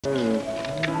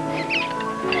Frisco,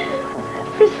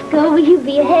 will you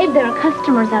behave? There are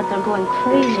customers out there going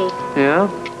crazy. Yeah?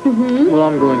 Mm-hmm. Well,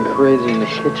 I'm going crazy in the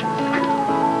kitchen.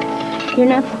 You're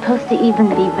not supposed to even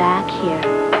be back here.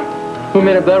 Who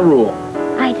made up that rule?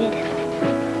 I did.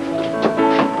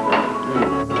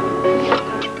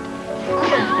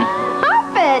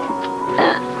 Stop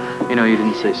it! You know, you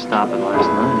didn't say stop it last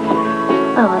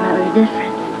night. Oh, well, that was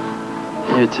different.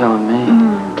 You're telling me.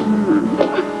 Mm-hmm.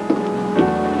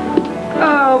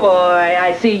 Oh, boy,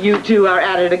 I see you two are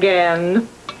at it again.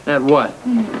 At what?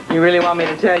 You really want me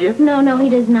to tell you? No, he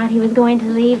does not. He was going to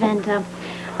leave, and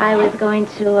I was going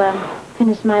to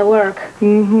finish my work.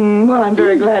 Mm-hmm. Well, I'm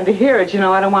very glad to hear it. You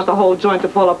know, I don't want the whole joint to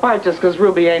fall apart just because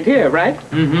Ruby ain't here, right?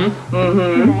 Mm-hmm.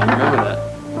 Mm-hmm. Remember that.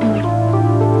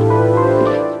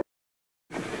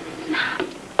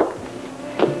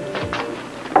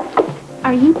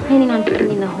 Are you planning on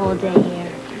spending the whole day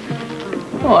here?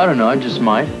 Oh, I don't know. I just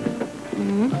might.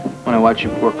 When I watch you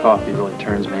pour coffee, it really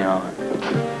turns me on.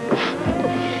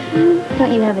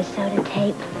 Don't you have a soda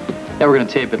tape? Yeah, we're going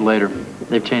to tape it later.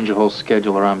 They've changed the whole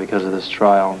schedule around because of this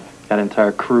trial. Got an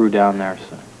entire crew down there,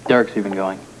 so Derek's even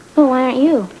going. Well, why aren't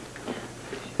you?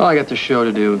 Well, I got the show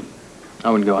to do. I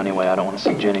wouldn't go anyway. I don't want to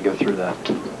see Jenny go through that.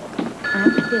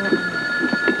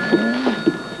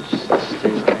 Just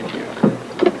stay right here.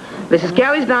 This is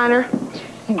Kelly's diner.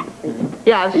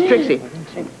 Yeah, this is Trixie.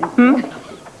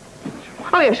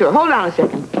 Oh, yeah, sure. Hold on a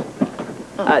second.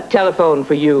 Telephone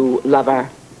for you, lover.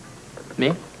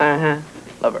 Me? Uh-huh.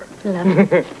 Lover.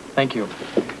 Love. Thank you.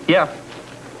 Yeah.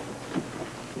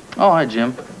 Oh, hi,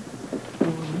 Jim.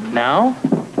 Now?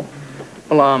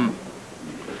 Well, I'm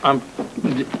a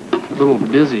little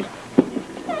busy.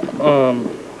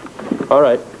 All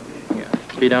right. Yeah.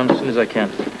 Be down as soon as I can.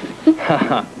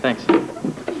 Thanks.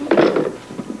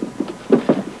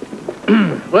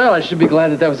 Well, I should be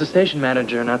glad that was the station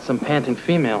manager, not some panting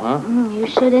female, huh? You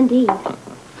should indeed.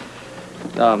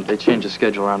 They changed the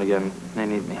schedule around again. They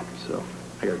need me, so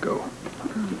I gotta go.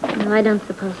 No, I don't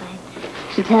suppose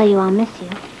I should tell you I'll miss you.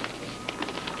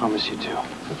 I'll miss you too.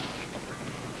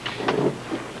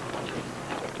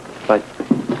 Bye.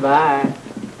 Bye.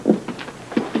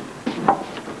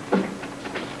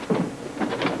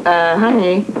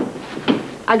 Honey,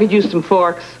 I could use some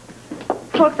forks.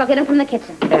 Forks, I'll get them from the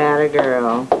kitchen. Atta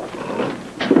girl.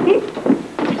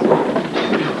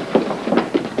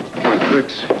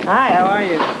 Trix. Hi, how are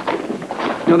you?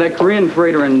 You know, that Korean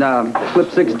freighter in Slip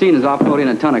 16 is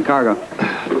offloading a ton of cargo.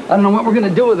 I don't know what we're going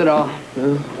to do with it all.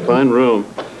 Fine room.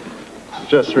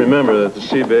 Just remember that the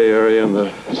Sea Bay area and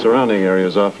the surrounding area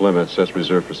is off limits. That's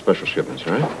reserved for special shipments,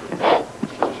 all right?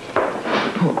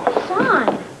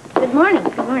 Sean, good morning.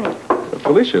 Good morning.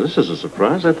 Felicia, this is a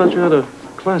surprise. I thought you had a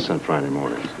class on Friday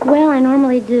morning. Well, I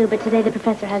normally do, but today the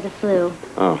professor has a flu.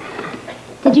 Oh.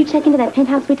 Did you check into that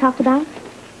penthouse we talked about?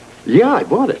 Yeah, I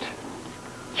bought it.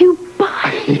 You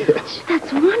bought it? Yes.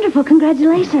 That's wonderful.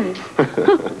 Congratulations.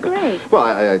 Oh, great. Well,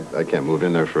 I can't move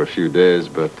in there for a few days,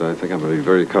 but I think I'm going to be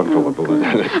very comfortable in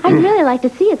it. I'd really like to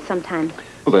see it sometime.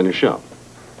 Well, then you shall.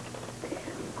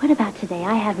 What about today?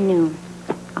 I have noon.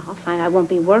 Oh, fine. I won't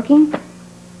be working.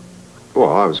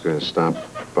 Well, I was going to stop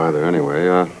by there anyway.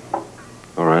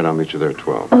 All right, I'll meet you there at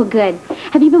 12. Oh, good.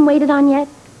 Have you been waited on yet?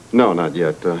 No, not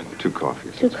yet. 2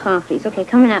 coffees. 2 coffees. Okay,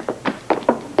 coming up.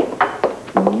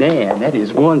 Man, that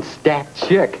is one stacked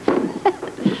chick.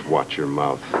 Just watch your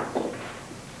mouth.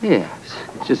 Yeah,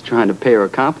 just trying to pay her a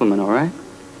compliment, all right?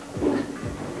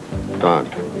 Don,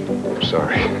 I'm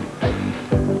sorry.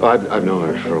 I've known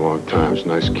her for a long time. She's a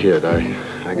nice kid.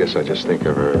 I guess I just think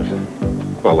of her as,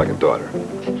 well, like a daughter.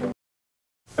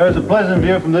 There's a pleasant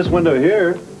view from this window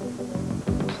here.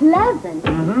 Pleasant?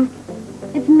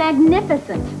 Mm-hmm. It's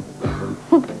magnificent.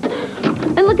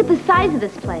 And look at the size of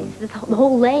this place, the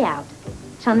whole layout.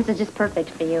 Sean, this is just perfect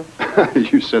for you.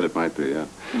 You said it might be, yeah.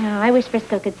 No, I wish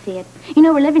Frisco could see it. You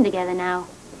know, we're living together now.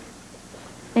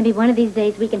 Maybe one of these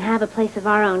days we can have a place of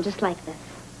our own just like this.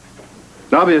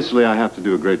 Obviously, I have to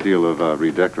do a great deal of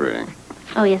redecorating.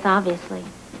 Oh, yes, obviously.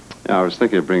 Yeah, I was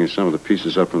thinking of bringing some of the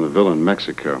pieces up from the villa in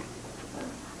Mexico.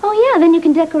 Oh, yeah, then you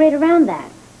can decorate around that.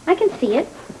 I can see it.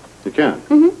 You can?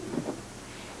 Mm-hmm.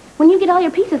 When you get all your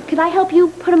pieces, could I help you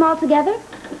put them all together?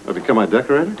 I'll become my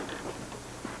decorator?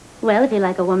 Well, if you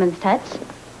like a woman's touch.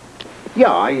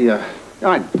 Yeah,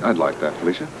 I'd like that,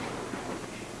 Felicia.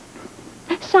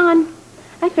 Sean,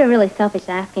 I feel really selfish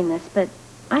asking this, but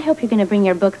I hope you're going to bring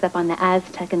your books up on the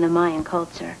Aztec and the Mayan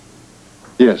culture.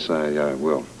 Yes, I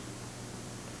will.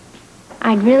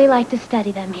 I'd really like to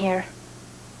study them here.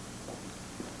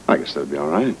 I guess that'd be all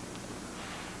right.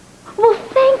 Well,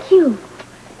 thank you.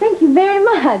 Thank you very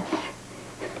much.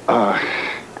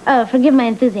 Forgive my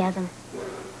enthusiasm.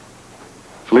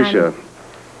 Felicia,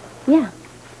 Yeah.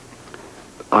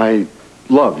 I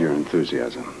love your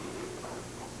enthusiasm.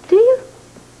 Do you?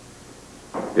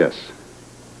 Yes.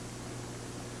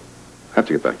 I have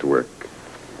to get back to work.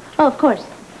 Oh, of course.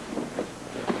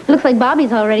 Looks like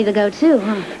Bobby's all ready to go, too,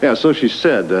 huh? Yeah, so she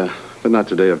said, but not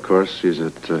today, of course. She's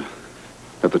at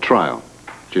the trial.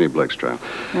 Ginny Blake's trial.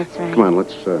 That's right. Come on,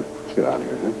 let's get out of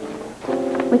here, huh?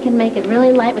 We can make it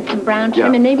really light with some brown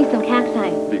trim Yeah. and maybe some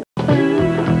cacti.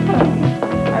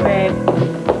 Hi, babe.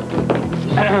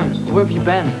 Where have you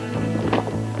been?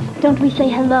 Don't we say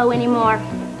hello anymore?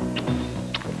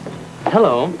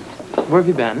 Hello. Where have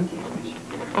you been?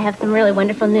 I have some really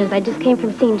wonderful news. I just came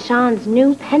from seeing Sean's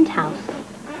new penthouse.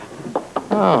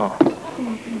 Oh,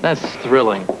 that's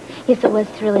thrilling. Yes, it was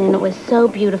thrilling, and it was so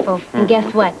beautiful. And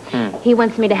guess what? He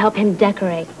wants me to help him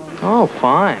decorate. Oh,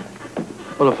 fine.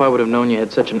 Well, if I would have known you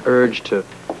had such an urge to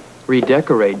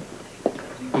redecorate,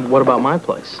 what about my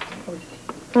place?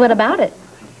 What about it?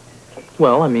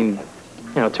 Well, I mean,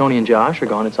 you know, Tony and Josh are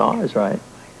gone. It's ours, right?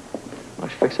 I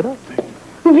should fix it up.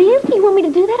 Really? You want me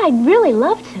to do that? I'd really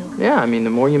love to. Yeah, I mean, the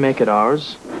more you make it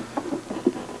ours,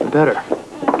 the better.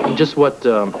 And just what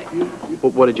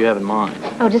did you have in mind?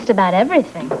 Oh, just about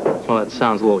everything. Well, that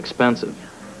sounds a little expensive.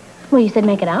 Well, you said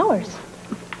make it ours.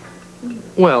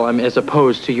 Well, I mean, as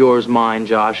opposed to yours, mine,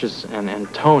 Josh's, and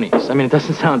Tony's. I mean, it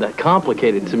doesn't sound that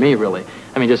complicated to me, really.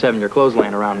 I mean, just having your clothes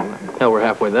laying around, hell, we're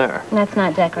halfway there. That's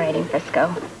not decorating,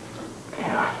 Frisco.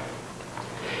 Yeah.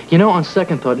 You know, on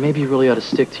second thought, maybe you really ought to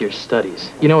stick to your studies.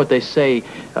 You know what they say,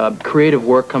 creative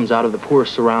work comes out of the poor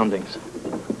surroundings.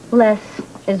 Less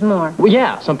is more. Well,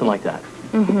 yeah, something like that.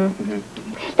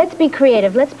 Let's be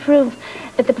creative. Let's prove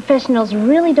that the professionals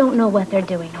really don't know what they're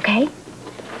doing, okay?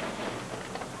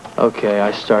 Okay,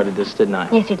 I started this, didn't I?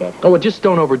 Yes, you did. Oh, well, just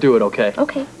don't overdo it, okay?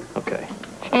 Okay. Okay.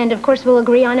 And, of course, we'll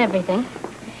agree on everything.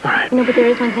 All right. You know, but there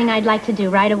is one thing I'd like to do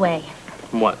right away.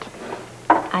 What?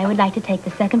 I would like to take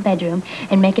the second bedroom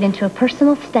and make it into a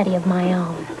personal study of my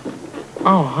own.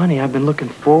 Oh, honey, I've been looking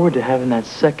forward to having that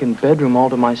second bedroom all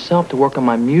to myself to work on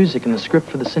my music and the script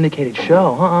for the syndicated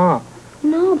show.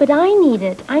 No, but I need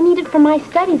it. I need it for my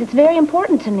studies. It's very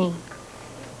important to me.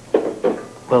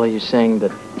 Well, are you saying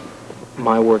that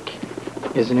my work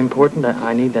isn't important?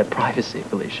 I need that privacy,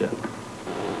 Felicia.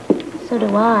 So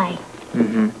do I.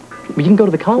 Well, you can go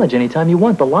to the college anytime you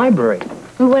want, the library.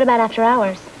 And what about after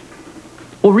hours?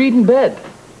 Well, read in bed.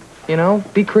 You know,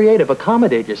 be creative,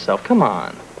 accommodate yourself. Come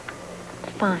on.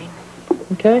 Fine.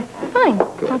 Okay? Fine.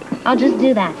 I'll just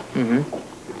do that.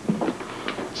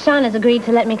 Sean has agreed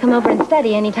to let me come over and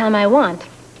study anytime I want.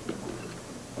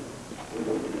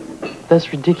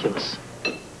 That's ridiculous.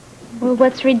 Well,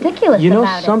 what's ridiculous You know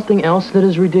about something else that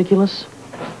is ridiculous?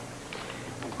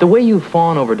 The way you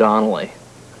fawn over Donnelly. it?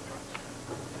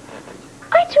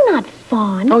 I do not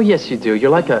fawn. Oh, yes, you do. You're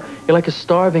like a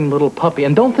starving little puppy.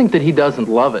 And don't think that he doesn't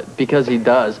love it, because he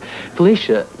does.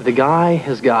 Felicia, the guy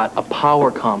has got a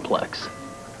power complex.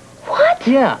 What?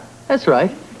 Yeah, that's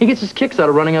right. He gets his kicks out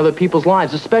of running other people's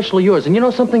lives, especially yours. And you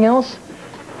know something else?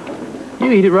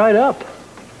 You eat it right up.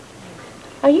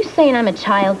 Are you saying I'm a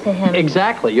child to him?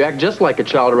 Exactly. You act just like a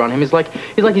child around him. He's like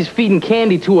he's feeding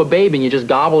candy to a baby, and you just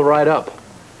gobble it right up.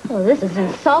 Oh, this is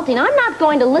insulting. I'm not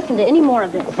going to listen to any more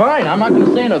of this. Fine, I'm not going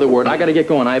to say another word. I got to get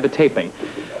going. I have a taping.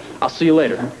 I'll see you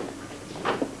later.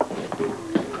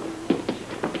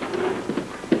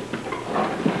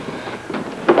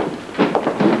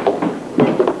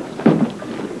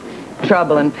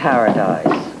 Trouble in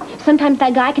paradise. Sometimes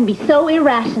that guy can be so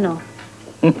irrational.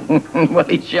 Well,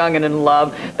 he's young and in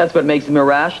love. That's what makes him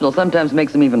irrational. Sometimes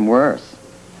makes him even worse.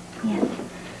 Yes.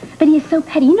 But he is so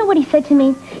petty. You know what he said to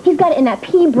me? He's got it in that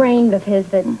pea brain of his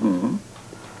that...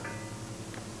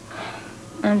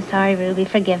 I'm sorry, Ruby.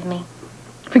 Forgive me.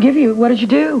 Forgive you? What did you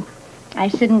do? I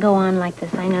shouldn't go on like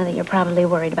this. I know that you're probably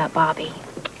worried about Bobby.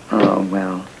 Oh,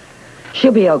 well.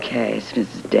 She'll be okay as soon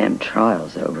as this damn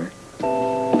trial's over.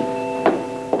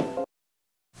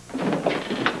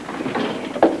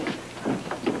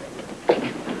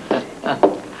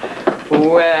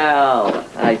 Well,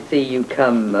 I see you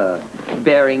come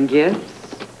bearing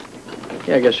gifts.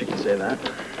 Yeah, I guess you can say that.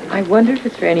 I wonder if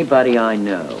it's for anybody I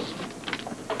know.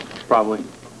 Probably.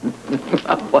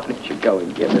 Why don't you go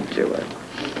and give it to her?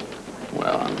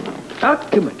 Well, I don't know. Oh,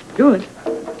 come on. Go on.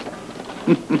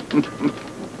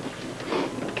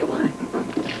 Come on.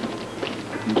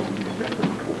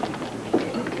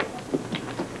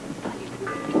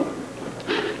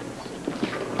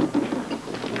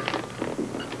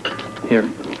 Here.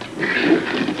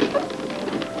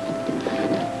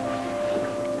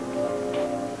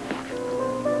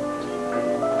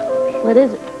 What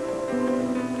is it?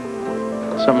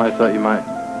 Something I thought you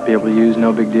might be able to use,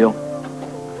 no big deal.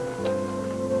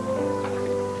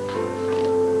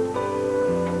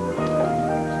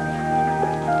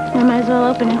 I might as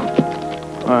well open it.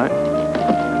 All right.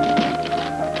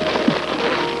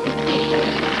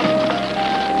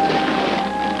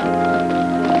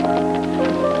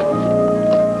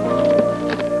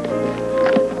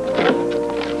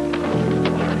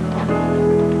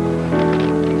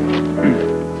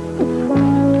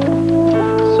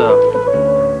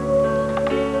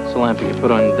 It's a lamp you can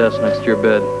put on your desk next to your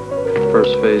bed.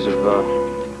 First phase of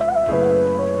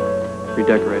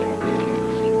redecorating.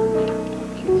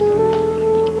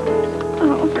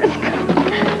 Oh, Frisco.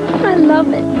 I love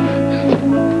it.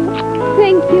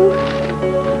 Thank you.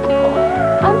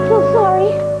 I'm so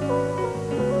sorry.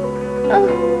 Oh.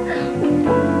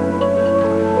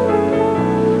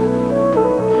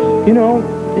 You know,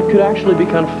 it could actually be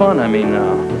kind of fun. I mean,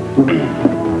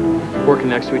 working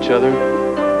next to each other,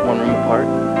 one room apart,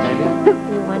 maybe.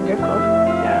 Wonderful.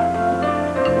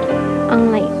 Yeah.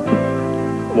 Only,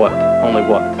 What? Only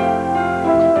what?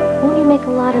 won't you make a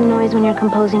lot of noise when you're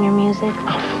composing your music?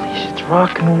 Oh, Felicia, it's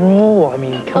rock and roll. I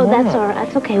mean, come on. Oh, that's all right.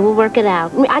 That's okay. We'll work it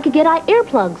out. I could get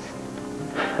earplugs.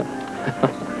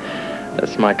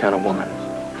 That's my kind of woman.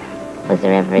 Was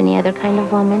there ever any other kind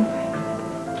of woman?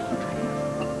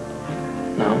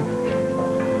 No.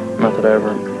 Not that I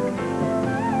ever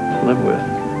lived with.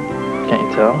 Can't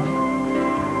you tell?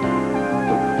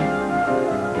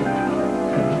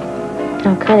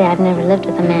 Oh, could I? I've never lived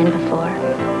with a man before.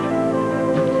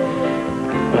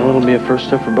 Well, it'll be a first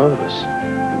step for both of us.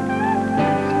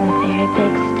 A very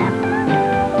big step.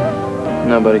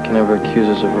 Nobody can ever accuse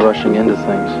us of rushing into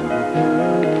things.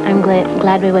 I'm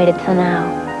glad we waited till now.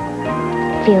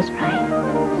 Feels right.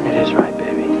 It is right,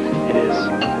 baby. It is.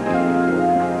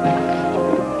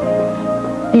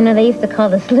 You know, they used to call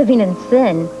this living in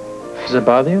sin. Does it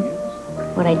bother you?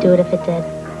 Would I do it if it did?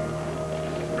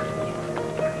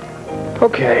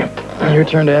 Okay. Your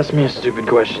turn to ask me a stupid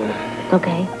question.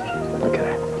 Okay.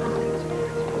 Okay.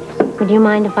 Would you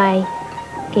mind if I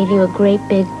gave you a great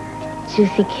big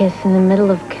juicy kiss in the middle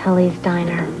of Kelly's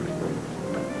diner?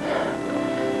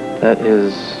 That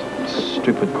is a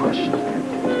stupid question.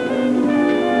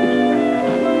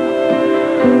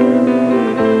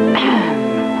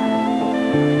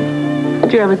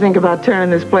 Did you ever think about turning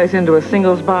this place into a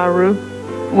singles bar, Rue?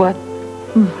 What?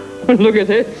 Look at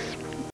this.